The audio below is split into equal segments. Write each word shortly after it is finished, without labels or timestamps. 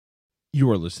You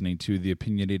are listening to the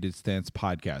Opinionated Stance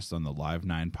podcast on the Live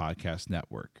 9 Podcast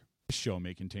Network. This show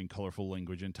may contain colorful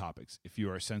language and topics. If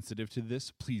you are sensitive to this,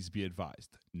 please be advised.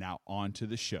 Now on to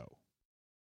the show.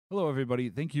 Hello, everybody.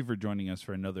 Thank you for joining us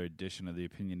for another edition of the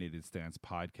Opinionated Stance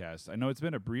podcast. I know it's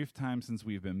been a brief time since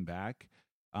we've been back.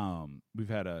 We've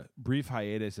had a brief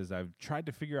hiatus as I've tried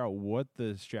to figure out what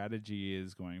the strategy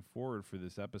is going forward for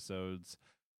this episodes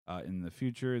in the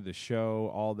future, the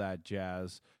show, all that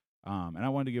jazz. And I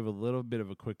wanted to give a little bit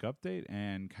of a quick update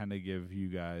and kind of give you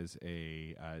guys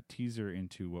a teaser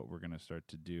into what we're going to start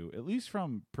to do, at least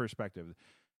from perspective.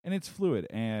 And it's fluid,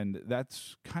 and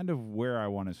that's kind of where I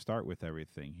want to start with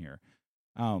everything here.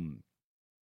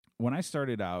 When I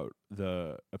started out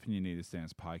the Opinionated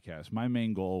Stance podcast, my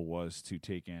main goal was to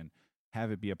have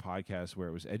it be a podcast where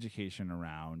it was education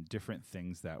around different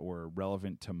things that were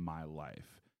relevant to my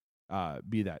life.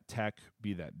 Be that tech,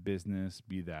 be that business,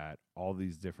 be that all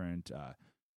these different,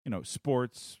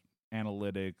 sports,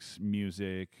 analytics,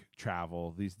 music,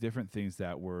 travel, these different things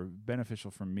that were beneficial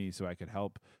for me so I could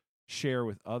help share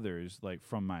with others, like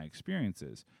from my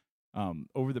experiences.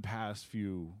 Over the past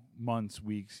few months,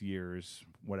 weeks, years,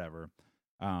 whatever,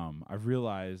 I've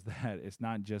realized that it's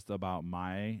not just about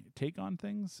my take on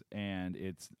things, and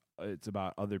it's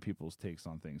about other people's takes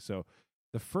on things. So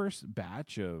the first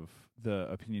batch of the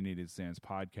Opinionated Stance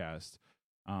podcast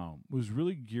was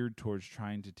really geared towards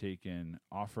trying to take and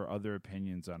offer other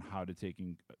opinions on how to take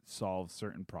and solve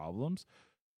certain problems,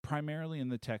 primarily in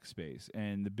the tech space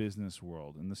and the business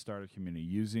world and the startup community,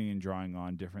 using and drawing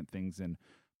on different things and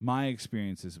my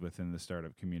experiences within the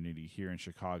startup community here in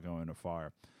Chicago and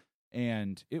afar.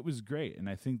 And it was great. And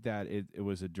I think that it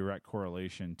was a direct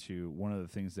correlation to one of the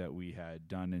things that we had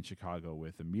done in Chicago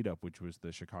with a meetup, which was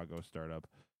the Chicago Startup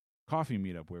Coffee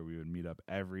Meetup, where we would meet up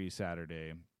every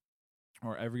Saturday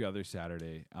or every other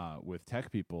Saturday with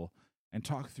tech people and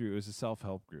talk through as a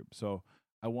self-help group. So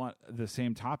the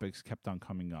same topics kept on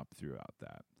coming up throughout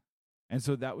that. And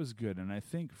so that was good. And I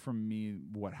think for me,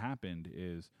 what happened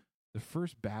is the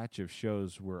first batch of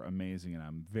shows were amazing, and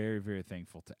I'm very, very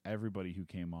thankful to everybody who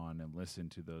came on and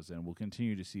listened to those, and we'll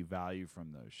continue to see value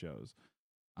from those shows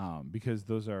because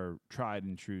those are tried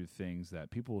and true things that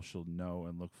people should know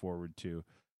and look forward to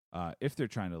if they're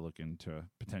trying to look into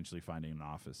potentially finding an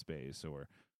office space or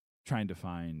trying to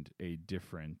find a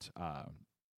different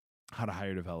how to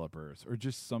hire developers or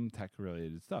just some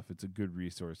tech-related stuff. It's a good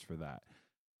resource for that.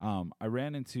 I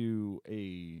ran into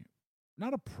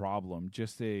not a problem,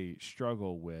 just a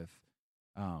struggle with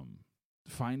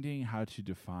finding how to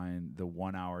define the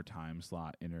 1 hour time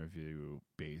slot interview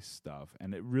based stuff.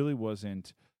 And it really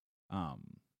wasn't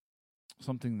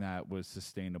something that was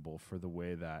sustainable for the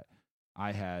way that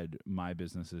I had my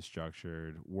businesses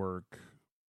structured, work,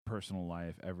 personal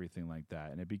life, everything like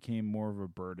that. And it became more of a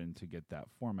burden to get that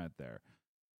format there.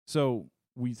 So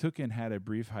we took and had a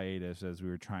brief hiatus as we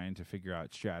were trying to figure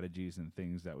out strategies and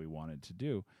things that we wanted to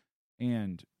do.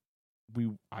 And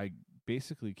I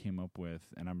basically came up with,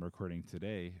 and I'm recording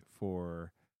today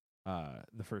for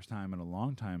the first time in a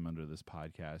long time under this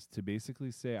podcast, to basically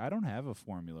say I don't have a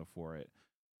formula for it.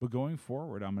 But going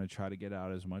forward, I'm going to try to get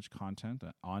out as much content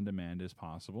on demand as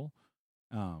possible.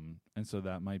 And so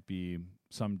that might be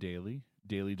some daily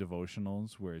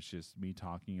devotionals where it's just me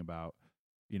talking about,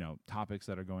 topics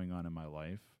that are going on in my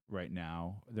life right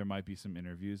now. There might be some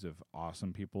interviews of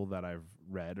awesome people that I've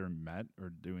read or met or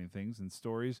doing things, and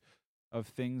stories of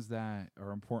things that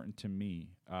are important to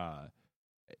me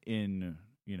in,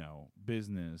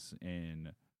 business,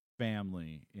 in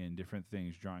family, in different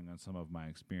things, drawing on some of my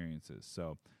experiences.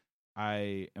 So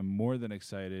I am more than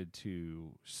excited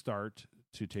to start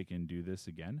to take and do this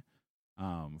again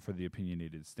for the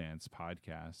Opinionated Stance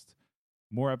podcast.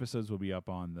 More episodes will be up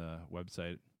on the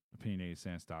website,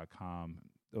 opinionatedstance.com.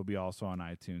 It'll be also on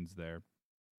iTunes there,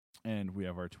 and we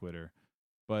have our Twitter.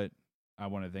 But I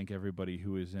want to thank everybody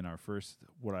who is in our first,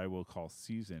 what I will call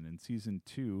season. And season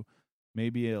 2,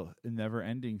 maybe a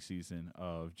never-ending season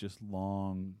of just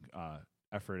long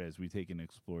effort as we take and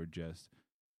explore just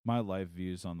my life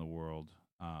views on the world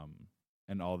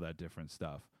and all that different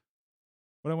stuff.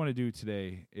 What I want to do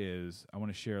today is I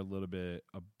want to share a little bit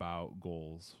about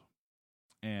goals.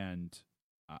 And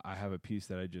I have a piece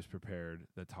that I just prepared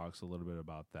that talks a little bit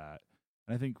about that.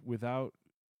 And I think without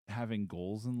having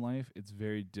goals in life, it's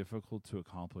very difficult to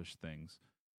accomplish things.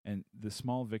 And the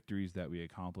small victories that we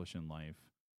accomplish in life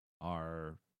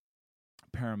are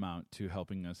paramount to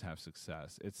helping us have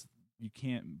success. You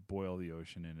can't boil the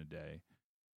ocean in a day.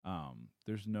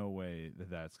 There's no way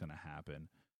that that's going to happen.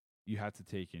 You have to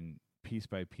take in piece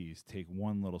by piece, take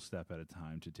one little step at a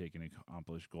time to take and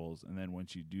accomplish goals. And then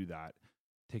once you do that,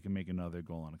 take and make another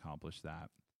goal and accomplish that.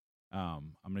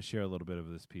 I'm going to share a little bit of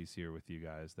this piece here with you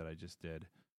guys that I just did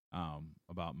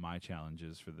about my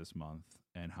challenges for this month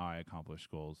and how I accomplish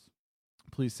goals.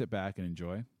 Please sit back and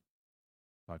enjoy.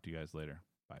 Talk to you guys later.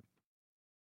 Bye.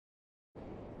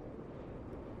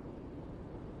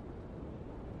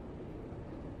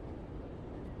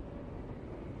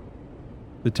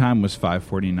 The time was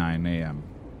 5:49 a.m.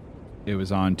 It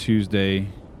was on Tuesday.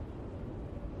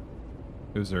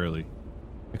 It was early.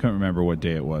 I couldn't remember what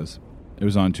day it was. It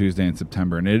was on Tuesday in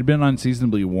September, and it had been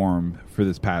unseasonably warm for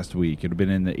this past week. It had been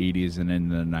in the 80s and in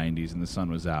the 90s, and the sun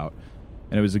was out.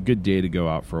 And it was a good day to go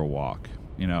out for a walk.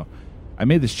 You know, I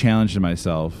made this challenge to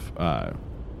myself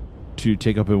to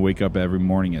take up and wake up every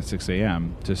morning at 6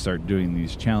 a.m. to start doing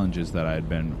these challenges that I had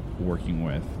been working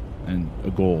with, and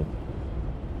a goal.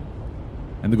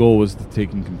 And the goal was to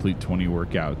take and complete 20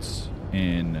 workouts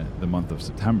in the month of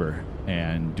September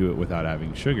and do it without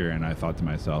having sugar. And I thought to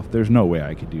myself, there's no way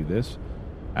I could do this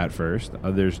at first.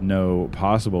 There's no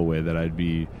possible way that I'd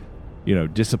be,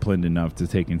 disciplined enough to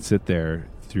take and sit there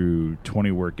through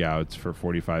 20 workouts for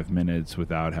 45 minutes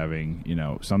without having,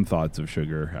 some thoughts of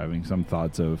sugar, having some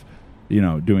thoughts of,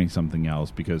 doing something else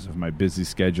because of my busy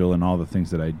schedule and all the things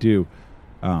that I do.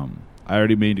 I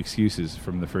already made excuses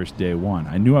from the first day one.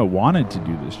 I knew I wanted to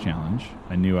do this challenge.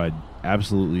 I knew I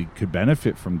absolutely could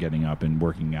benefit from getting up and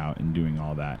working out and doing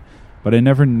all that. But I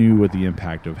never knew what the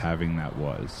impact of having that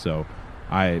was. So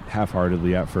I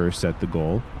half-heartedly at first set the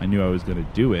goal. I knew I was going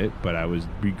to do it, but I was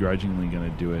begrudgingly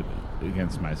going to do it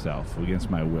against myself, against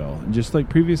my will, and just like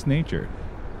previous nature.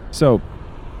 So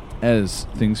as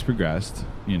things progressed,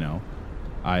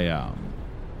 I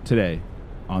today,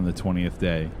 on the 20th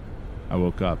day, I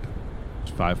woke up.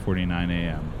 It was 5:49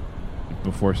 a.m.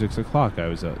 Before 6 o'clock, I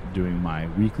was doing my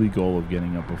weekly goal of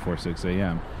getting up before 6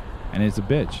 a.m. And it's a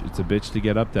bitch. It's a bitch to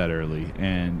get up that early.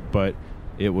 But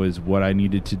it was what I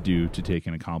needed to do to take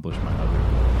and accomplish my other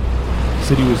goal. The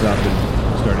city was up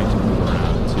and starting to move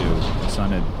around too. The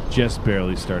sun had just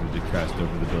barely started to crest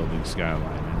over the building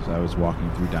skyline as I was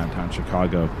walking through downtown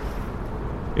Chicago.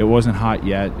 It wasn't hot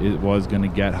yet. It was going to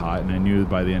get hot, and I knew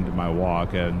by the end of my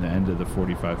walk and the end of the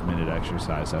 45-minute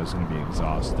exercise, I was going to be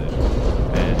exhausted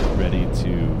and ready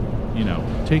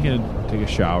to, take a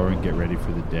shower and get ready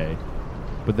for the day.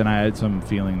 But then I had some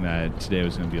feeling that today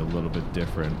was going to be a little bit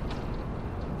different,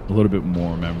 a little bit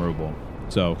more memorable.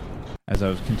 So as I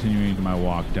was continuing my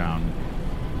walk down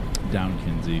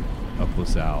Kinsey, up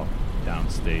LaSalle,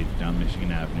 downstate, down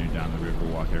Michigan Avenue, down the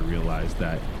Riverwalk, I realized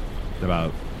that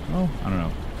about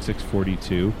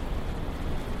 6:42,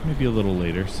 maybe a little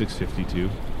later, 6:52,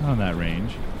 on that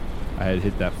range, I had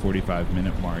hit that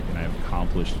 45-minute mark, and I have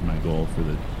accomplished my goal for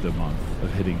the month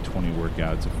of hitting 20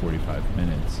 workouts of 45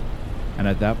 minutes. And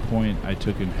at that point, I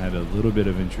took and had a little bit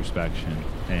of introspection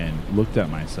and looked at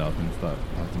myself and thought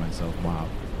to myself, wow,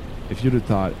 if you'd have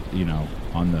thought,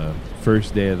 on the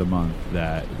first day of the month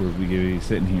that we're going to be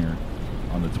sitting here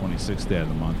on the 26th day of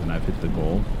the month and I've hit the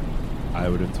goal, I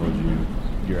would have told you,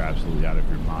 you're absolutely out of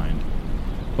your mind.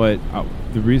 But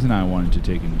the reason I wanted to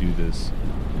take and do this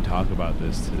and talk about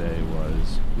this today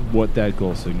was what that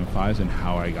goal signifies and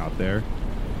how I got there,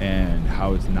 and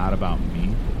how it's not about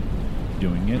me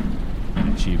doing it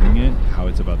and achieving it, how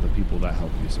it's about the people that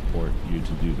help you, support you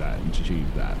to do that and to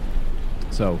achieve that.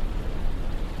 So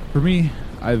for me,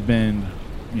 I've been,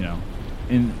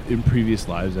 in previous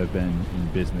lives, I've been in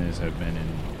business, I've been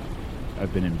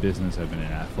in business, I've been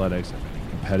in athletics, I've been in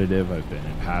competitive, I've been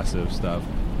in passive stuff.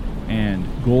 And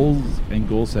goals and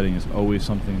goal setting is always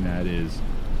something that is,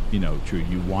 true.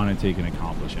 You want to take and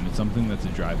accomplish, and it's something that's a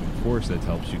driving force that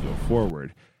helps you go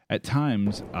forward. At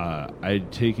times,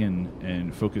 I'd taken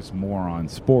and focused more on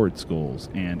sports goals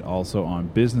and also on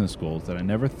business goals that I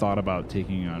never thought about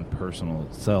taking on personal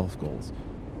self goals,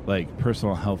 like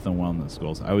personal health and wellness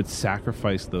goals. I would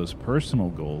sacrifice those personal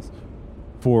goals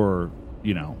for,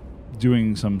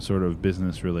 doing some sort of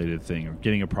business related thing or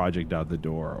getting a project out the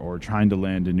door or trying to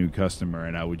land a new customer,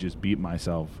 and I would just beat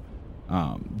myself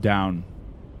down,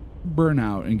 burn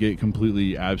out, and get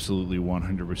completely, absolutely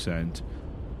 100%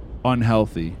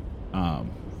 unhealthy,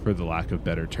 for the lack of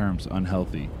better terms,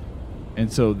 unhealthy.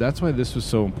 And so that's why this was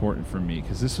so important for me,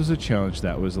 because this was a challenge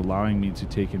that was allowing me to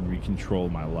take and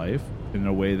recontrol my life in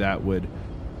a way that would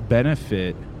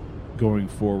benefit going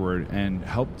forward and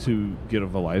help to get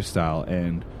of a lifestyle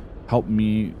and help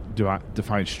me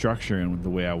define structure in the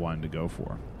way I wanted to go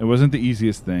for. It wasn't the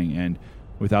easiest thing, and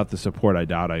without the support, I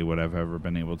doubt I would have ever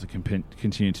been able to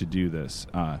continue to do this.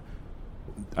 I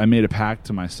made a pact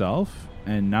to myself,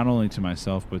 and not only to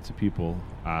myself, but to people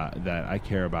that I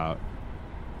care about,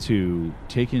 to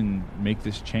take and make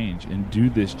this change and do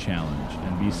this challenge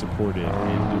and be supported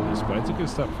and do this. But I took it a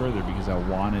step further because I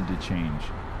wanted to change.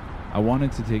 I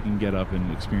wanted to take and get up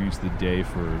and experience the day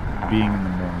for being in the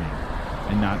morning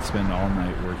and not spend all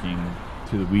night working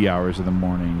to the wee hours of the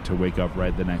morning to wake up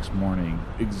right the next morning,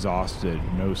 exhausted,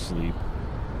 no sleep,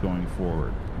 going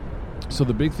forward. So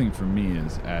the big thing for me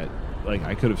is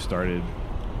I could have started,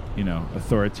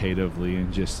 authoritatively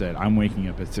and just said, I'm waking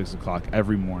up at 6 o'clock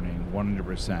every morning,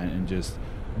 100%, and just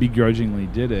begrudgingly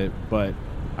did it. But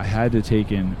I had to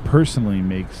take in personally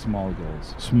make small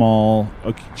goals, small,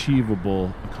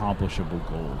 achievable, accomplishable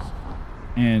goals.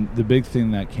 And the big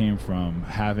thing that came from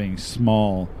having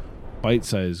small,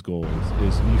 bite-sized goals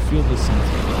is you feel the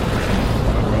sense of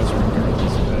progress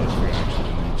regardless of that if you're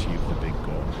actually going to achieve the big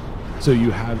goal. So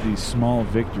you have these small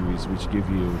victories which give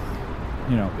you,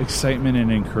 excitement and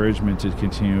encouragement to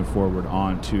continue forward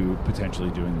on to potentially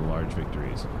doing the large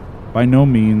victories. By no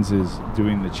means is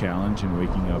doing the challenge and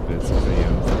waking up at 6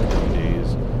 a.m. for 3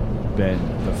 days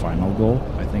been the final goal.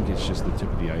 I think it's just the tip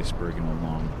of the iceberg in a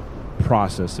long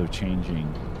process of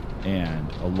changing and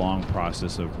a long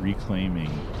process of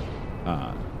reclaiming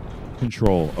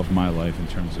control of my life in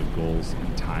terms of goals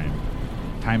and time.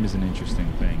 Time is an interesting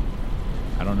thing.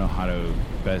 I don't know how to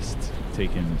best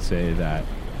take and say that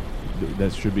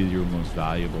that should be your most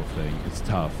valuable thing. It's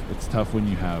tough. It's tough when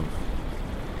you have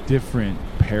different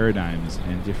paradigms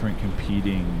and different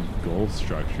competing goal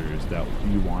structures that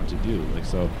you want to do.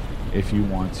 So if you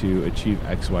want to achieve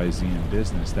XYZ in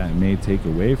business, that may take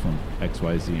away from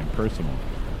XYZ in personal.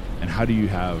 And how do you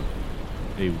have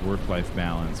a work-life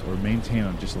balance or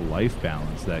maintain just a life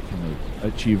balance that can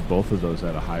achieve both of those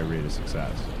at a high rate of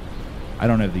success? I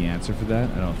don't have the answer for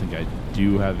that. I don't think I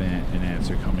do have an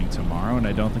answer coming tomorrow, and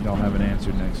I don't think I'll have an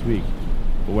answer next week.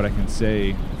 But what I can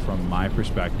say from my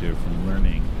perspective, from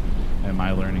learning and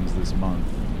my learnings this month,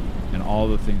 and all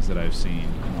the things that I've seen,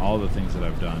 and all the things that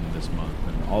I've done this month,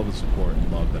 and all the support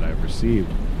and love that I've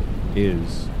received,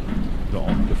 is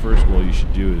the first goal you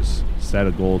should do is set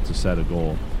a goal to set a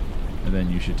goal. And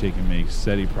then you should take and make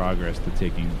steady progress to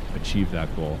achieve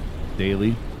that goal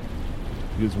daily.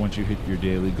 Because once you hit your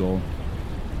daily goal,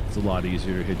 it's a lot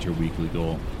easier to hit your weekly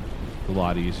goal. It's a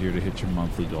lot easier to hit your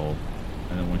monthly goal.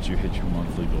 And then once you hit your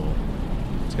monthly goal,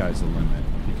 sky's the limit,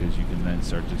 because you can then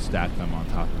start to stack them on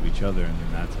top of each other, and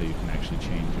then that's how you can actually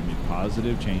change and make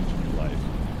positive change in your life.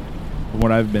 But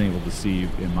what I've been able to see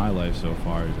in my life so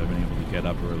far is I've been able to get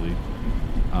up early,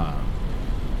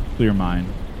 clear mind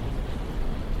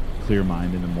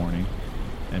in the morning,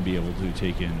 and be able to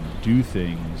take and do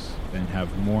things and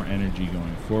have more energy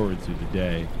going forward through the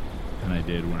day than I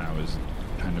did when I was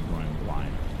kind of going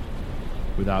blind,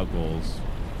 without goals.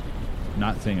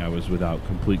 Not saying I was without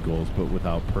complete goals, but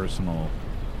without personal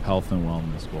health and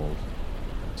wellness goals.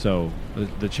 So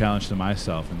the challenge to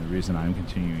myself, and the reason I'm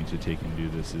continuing to take and do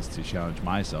this, is to challenge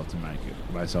myself to make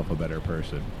myself a better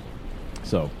person.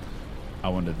 So I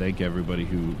want to thank everybody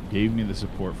who gave me the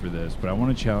support for this, but I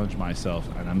want to challenge myself,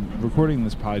 and I'm recording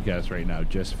this podcast right now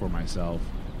just for myself.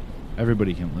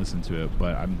 Everybody can listen to it,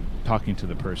 but I'm talking to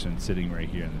the person sitting right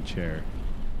here in the chair,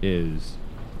 is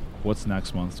what's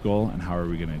next month's goal and how are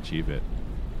we going to achieve it?